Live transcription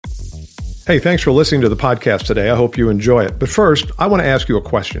Hey, thanks for listening to the podcast today. I hope you enjoy it. But first, I want to ask you a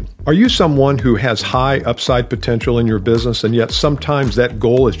question. Are you someone who has high upside potential in your business, and yet sometimes that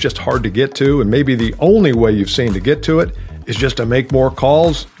goal is just hard to get to, and maybe the only way you've seen to get to it is just to make more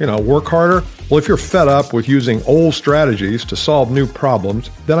calls, work harder? Well, if you're fed up with using old strategies to solve new problems,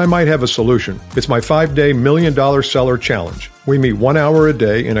 then I might have a solution. It's my 5-day $1 Million Seller Challenge. We meet 1 hour a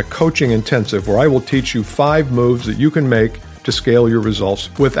day in a coaching intensive where I will teach you 5 moves that you can make to scale your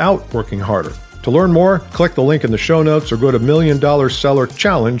results without working harder. To learn more, click the link in the show notes or go to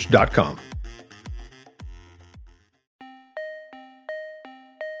 $1,000,000sellerchallenge.com.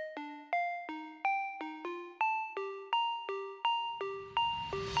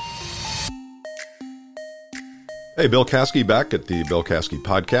 Hey, Bill Caskey back at the Bill Caskey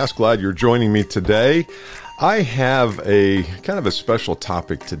Podcast. Glad you're joining me today. I have a kind of a special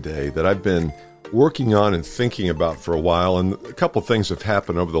topic today that I've been working on and thinking about for a while, and a couple things have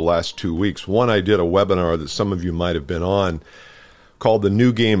happened over the last 2 weeks. One, I did a webinar that some of you might have been on called The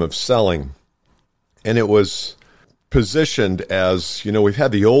New Game of Selling, and it was positioned as, we've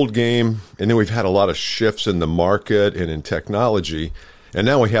had the old game, and then we've had a lot of shifts in the market and in technology, and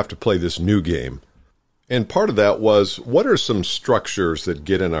now we have to play this new game. And part of that was, what are some structures that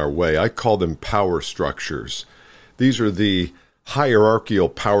get in our way? I call them power structures. These are the hierarchical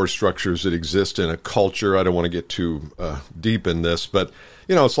power structures that exist in a culture. I don't want to get too deep in this, but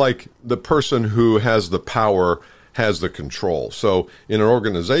it's like the person who has the power has the control. So in an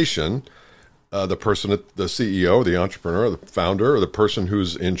organization, the person, the CEO, the entrepreneur, the founder, or the person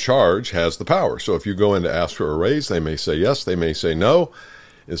who's in charge has the power. So if you go in to ask for a raise, they may say yes, they may say no.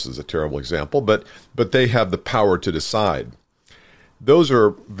 This is a terrible example, but they have the power to decide. Those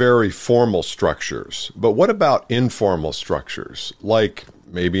are very formal structures. But what about informal structures, like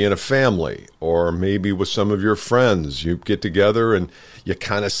maybe in a family or maybe with some of your friends? You get together and you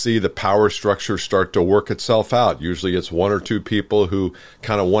kind of see the power structure start to work itself out. Usually it's 1 or 2 people who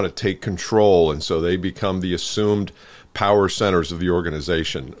kind of want to take control, and so they become the assumed power centers of the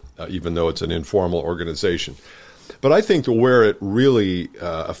organization, even though it's an informal organization. But I think where it really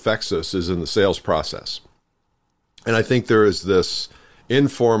affects us is in the sales process. And I think there is this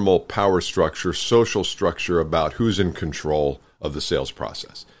informal power structure, social structure about who's in control of the sales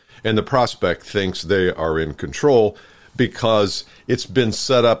process. And the prospect thinks they are in control because it's been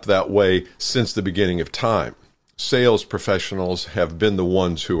set up that way since the beginning of time. Sales professionals have been the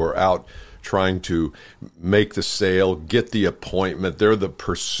ones who are out trying to make the sale, get the appointment. They're the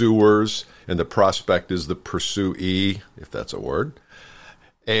pursuers, and the prospect is the pursuee, if that's a word.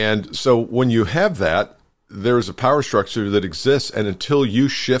 And so when you have that, there's a power structure that exists, and until you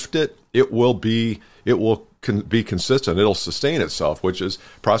shift it, it will be consistent. It'll sustain itself, which is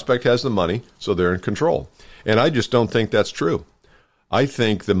prospect has the money, so they're in control. And I just don't think that's true. I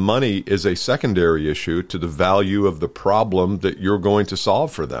think the money is a secondary issue to the value of the problem that you're going to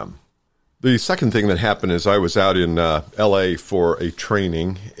solve for them. The second thing that happened is I was out in L.A. for a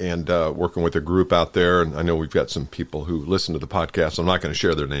training and working with a group out there. And I know we've got some people who listen to the podcast. I'm not going to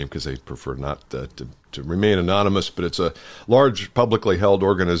share their name because they prefer not to remain anonymous. But it's a large publicly held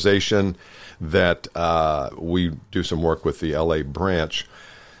organization that we do some work with the L.A. branch.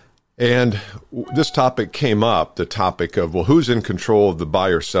 And this topic came up, the topic of, well, who's in control of the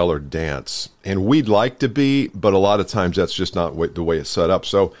buyer-seller dance? And we'd like to be, but a lot of times that's just not the way it's set up.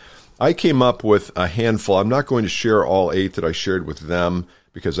 So I came up with a handful. I'm not going to share all 8 that I shared with them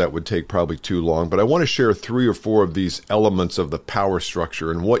because that would take probably too long, but I want to share 3 or 4 of these elements of the power structure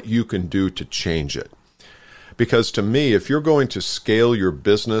and what you can do to change it. Because to me, if you're going to scale your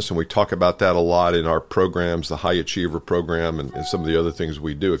business, and we talk about that a lot in our programs, the High Achiever program and some of the other things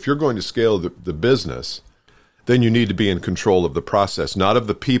we do, if you're going to scale the business, then you need to be in control of the process, not of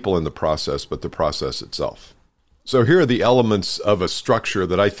the people in the process, but the process itself. So here are the elements of a structure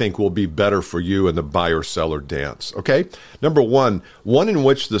that I think will be better for you in the buyer-seller dance, okay? Number one in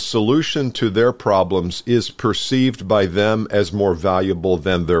which the solution to their problems is perceived by them as more valuable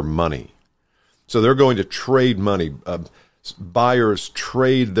than their money. So they're going to trade money. Buyers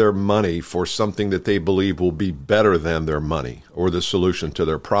trade their money for something that they believe will be better than their money or the solution to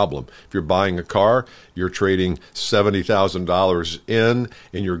their problem. If you're buying a car, you're trading $70,000 in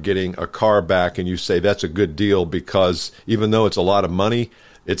and you're getting a car back, and you say that's a good deal because even though it's a lot of money,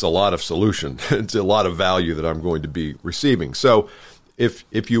 it's a lot of solution. It's a lot of value that I'm going to be receiving. So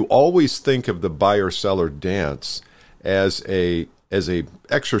if you always think of the buyer-seller dance as a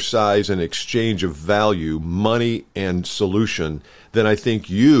exercise and exchange of value, money and solution, then I think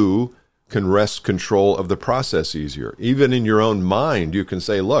you can wrest control of the process easier. Even in your own mind, you can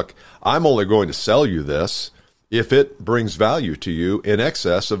say, look, I'm only going to sell you this if it brings value to you in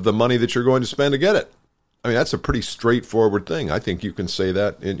excess of the money that you're going to spend to get it. I mean, that's a pretty straightforward thing. I think you can say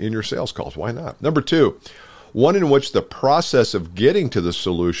that in your sales calls. Why not? Number two, one in which the process of getting to the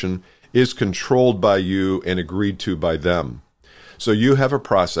solution is controlled by you and agreed to by them. So you have a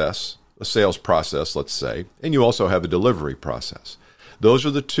process, a sales process, let's say, and you also have a delivery process. Those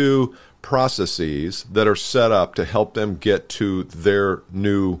are the two processes that are set up to help them get to their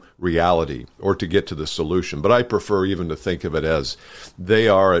new reality or to get to the solution. But I prefer even to think of it as they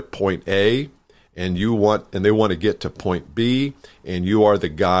are at point A and they want to get to point B, and you are the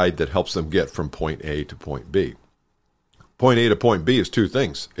guide that helps them get from point A to point B. Point A to point B is two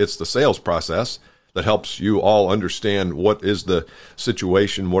things. It's the sales process that helps you all understand what is the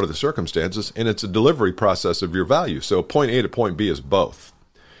situation, what are the circumstances, and it's a delivery process of your value. So point A to point B is both.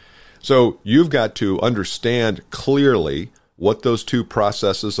 So you've got to understand clearly what those two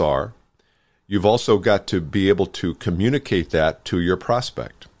processes are. You've also got to be able to communicate that to your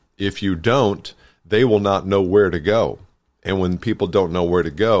prospect. If you don't, they will not know where to go. And when people don't know where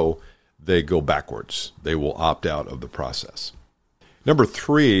to go, they go backwards. They will opt out of the process. Number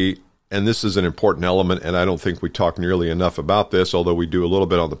three, and this is an important element, and I don't think we talk nearly enough about this, although we do a little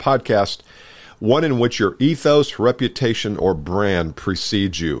bit on the podcast, one in which your ethos, reputation, or brand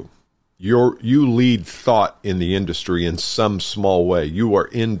precedes you. You lead thought in the industry in some small way. You are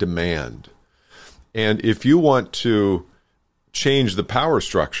in demand. And if you want to change the power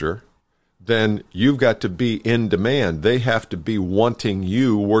structure, then you've got to be in demand. They have to be wanting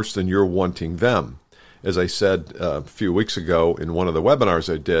you worse than you're wanting them. As I said a few weeks ago in one of the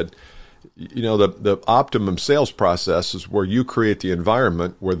webinars I did, the optimum sales process is where you create the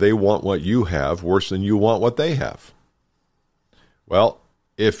environment where they want what you have worse than you want what they have. Well,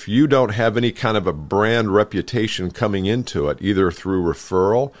 if you don't have any kind of a brand reputation coming into it, either through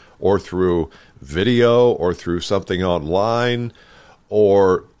referral or through video or through something online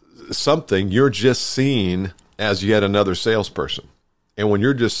or something, you're just seen as yet another salesperson. And when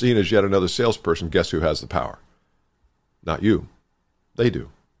you're just seen as yet another salesperson, guess who has the power? Not you. They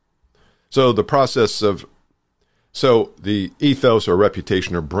do. So the ethos or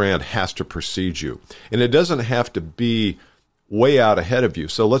reputation or brand has to precede you. And it doesn't have to be way out ahead of you.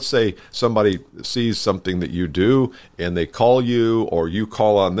 So let's say somebody sees something that you do and they call you or you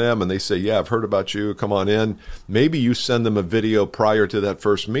call on them and they say, yeah, I've heard about you, come on in. Maybe you send them a video prior to that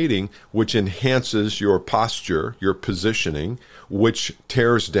first meeting, which enhances your posture, your positioning, which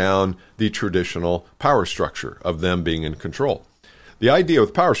tears down the traditional power structure of them being in control. The idea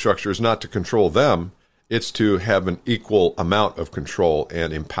with power structure is not to control them, it's to have an equal amount of control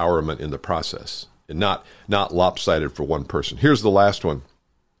and empowerment in the process. And not lopsided for one person. Here's the last one.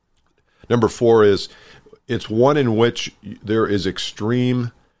 Number 4 is it's one in which there is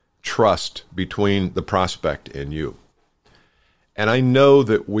extreme trust between the prospect and you. And I know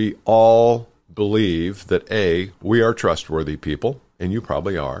that we all believe that A, we are trustworthy people, and you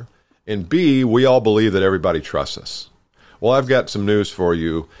probably are, and B, we all believe that everybody trusts us. Well, I've got some news for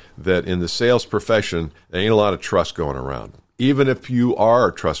you that in the sales profession, there ain't a lot of trust going around. Even if you are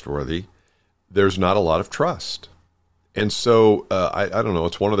trustworthy, there's not a lot of trust. And so, I don't know,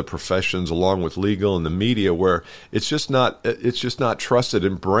 it's one of the professions along with legal and the media where it's just not trusted,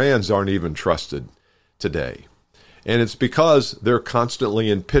 and brands aren't even trusted today. And it's because they're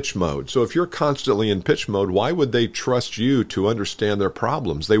constantly in pitch mode. So if you're constantly in pitch mode, why would they trust you to understand their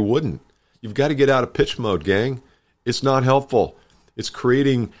problems? They wouldn't. You've got to get out of pitch mode, gang. It's not helpful. It's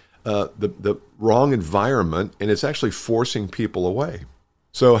creating the wrong environment, and it's actually forcing people away.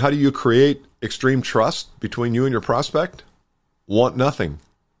 So how do you create extreme trust between you and your prospect? Want nothing.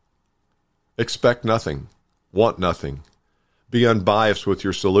 Expect nothing. Want nothing. Be unbiased with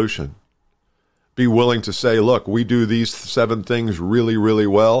your solution. Be willing to say, look, we do these 7 things really, really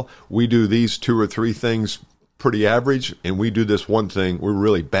well. We do these 2 or 3 things pretty average, and we do this one thing, we're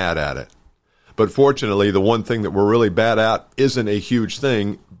really bad at it. But fortunately, the one thing that we're really bad at isn't a huge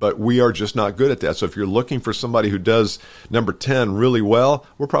thing, but we are just not good at that. So if you're looking for somebody who does number 10 really well,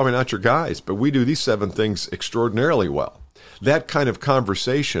 we're probably not your guys, but we do these 7 things extraordinarily well. That kind of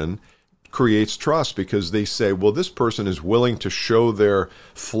conversation creates trust because they say, well, this person is willing to show their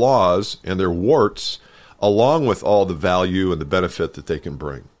flaws and their warts along with all the value and the benefit that they can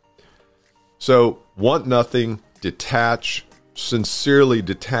bring. So want nothing, detach, sincerely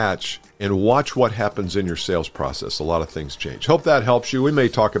detach, and watch what happens in your sales process. A lot of things change. Hope that helps you. We may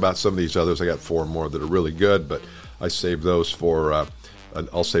talk about some of these others. I got 4 more that are really good, but I saved those for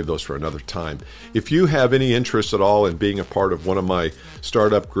I'll save those for another time. If you have any interest at all in being a part of one of my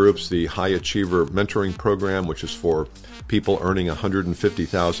startup groups, the High Achiever Mentoring Program, which is for people earning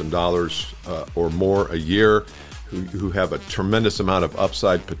 $150,000 or more a year, who have a tremendous amount of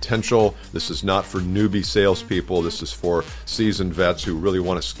upside potential. This is not for newbie salespeople. This is for seasoned vets who really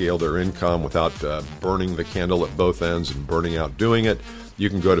want to scale their income without burning the candle at both ends and burning out doing it. You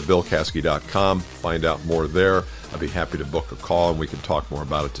can go to BillCaskey.com, find out more there. I'd be happy to book a call and we can talk more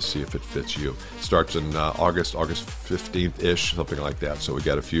about it to see if it fits you. It starts in August 15th-ish, something like that. So we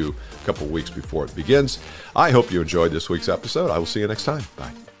got a couple weeks before it begins. I hope you enjoyed this week's episode. I will see you next time.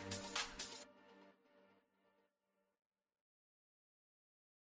 Bye.